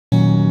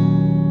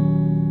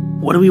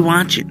What are we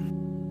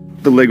watching?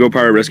 The Lego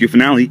Pirate Rescue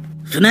finale.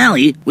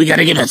 Finale? We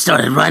gotta get that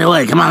started right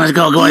away. Come on, let's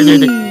go.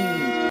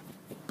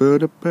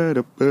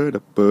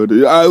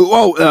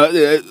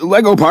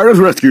 Lego Pirate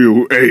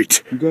Rescue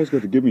 8. You guys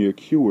got to give me a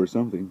cue or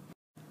something.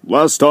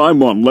 Last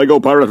time on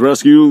Lego Pirate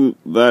Rescue,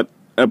 that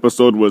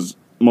episode was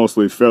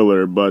mostly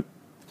filler, but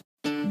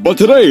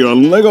today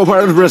on Lego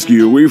Pirate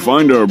Rescue, we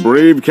find our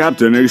brave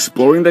captain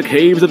exploring the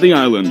caves of the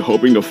island,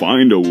 hoping to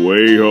find a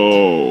way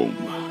home.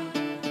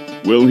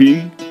 Will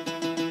he?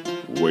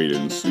 Wait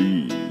and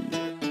see.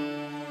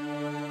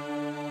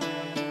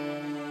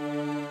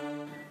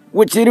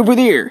 What's it over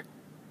there?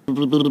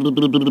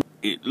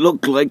 It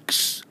looked like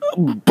a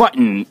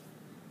button.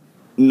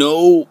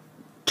 No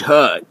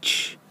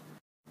touch.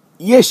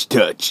 Yes,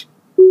 touch.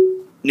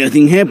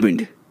 Nothing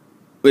happened.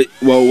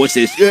 Well, what's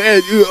this?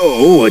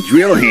 Oh, a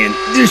drill hand.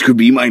 This could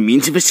be my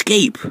means of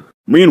escape.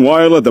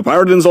 Meanwhile, at the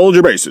pirate and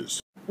soldier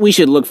bases. We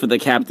should look for the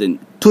captain.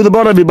 To the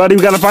boat, everybody.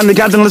 We gotta find the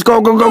captain. Let's go,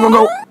 go, go, go,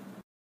 go.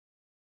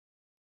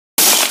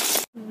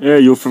 Yeah,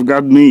 you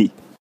forgot me.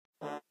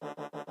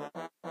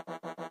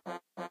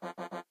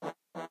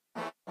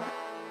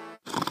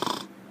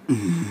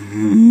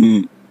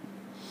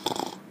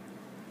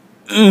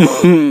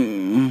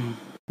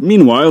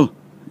 Meanwhile,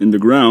 in the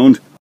ground.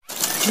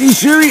 He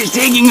sure is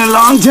taking a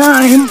long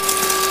time.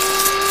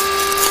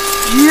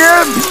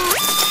 Yep.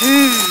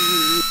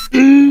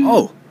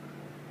 Oh,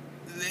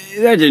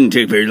 that didn't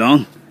take very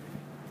long.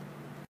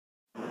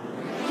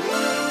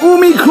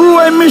 Umi crew,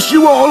 I miss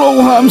you all.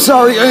 Oh, I'm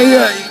sorry.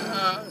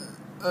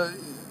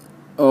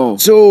 Oh.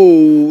 So,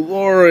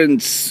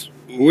 Lawrence,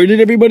 where did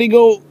everybody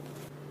go?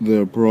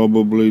 They're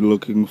probably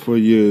looking for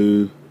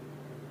you,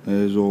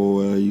 as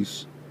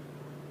always.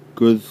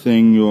 Good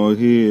thing you're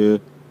here.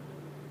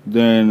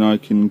 Then I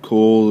can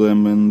call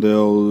them and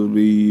they'll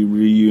be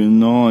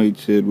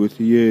reunited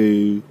with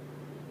you.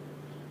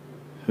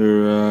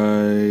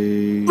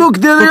 Hooray. Look,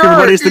 there they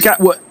are! It's the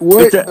captain.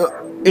 What?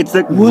 It's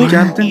the What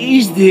captain.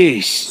 is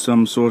this?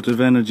 Some sort of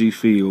energy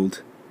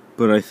field.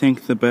 But I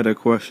think the better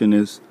question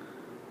is,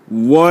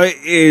 what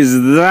is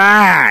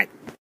that?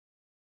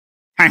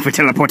 Time for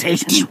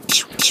teleportation.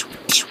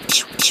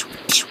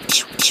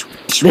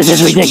 This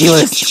is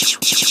ridiculous.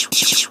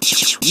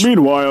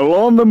 Meanwhile,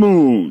 on the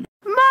moon.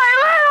 My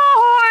little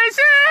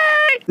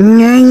horsey!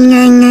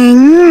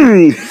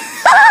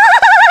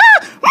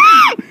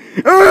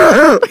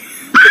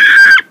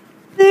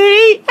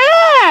 The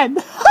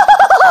end!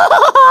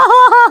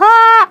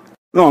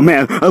 Oh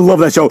man, I love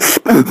that show.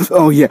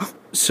 Oh yeah.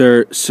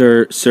 Sir,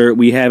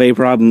 we have a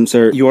problem,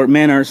 sir. Your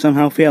men are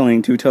somehow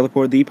failing to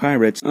teleport the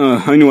pirates.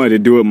 I knew I had to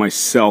do it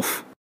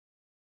myself.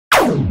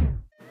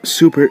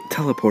 Super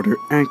teleporter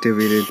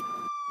activated.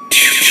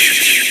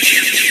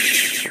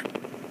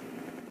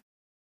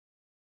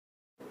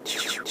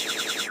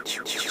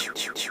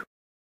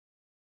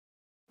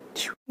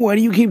 Why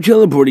do you keep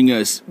teleporting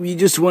us? We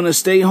just want to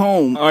stay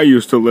home. I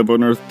used to live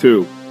on Earth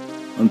too.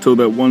 Until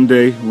that one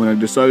day when I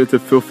decided to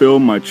fulfill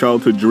my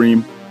childhood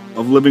dream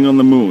of living on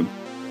the moon.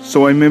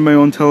 So I made my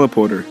own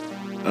teleporter.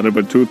 Out of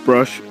a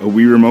toothbrush, a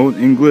Wii remote,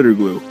 and glitter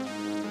glue.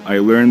 I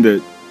learned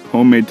that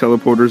homemade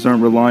teleporters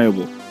aren't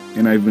reliable,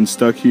 and I've been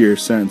stuck here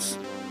since.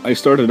 I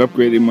started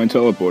upgrading my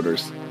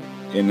teleporters,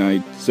 and I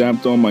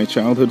zapped all my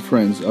childhood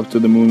friends up to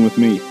the moon with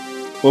me,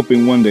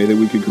 hoping one day that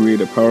we could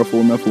create a powerful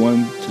enough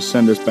one to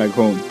send us back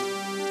home.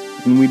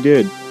 And we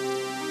did.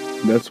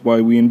 That's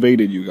why we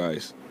invaded you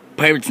guys.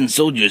 Pirates and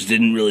soldiers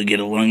didn't really get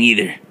along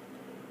either.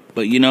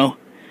 But you know,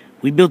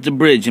 we built a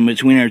bridge in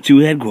between our two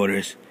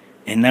headquarters,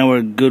 and now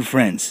we're good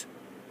friends.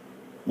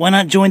 Why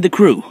not join the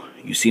crew?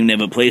 You seem to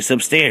have a place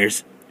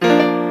upstairs.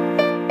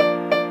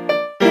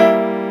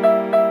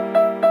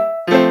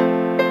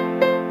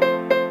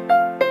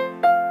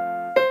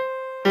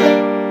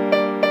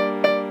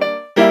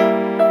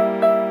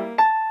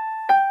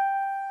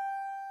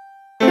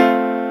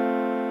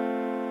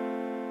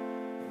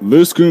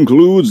 This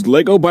concludes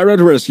Lego Pirate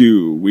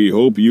Rescue. We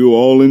hope you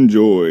all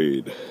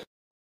enjoyed.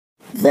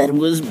 That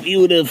was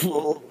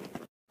beautiful.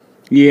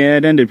 Yeah,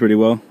 it ended pretty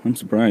well. I'm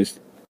surprised.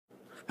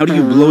 How do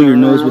you blow your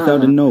nose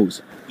without a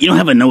nose? You don't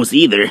have a nose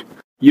either.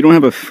 You don't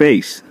have a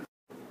face.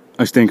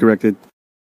 I stand corrected.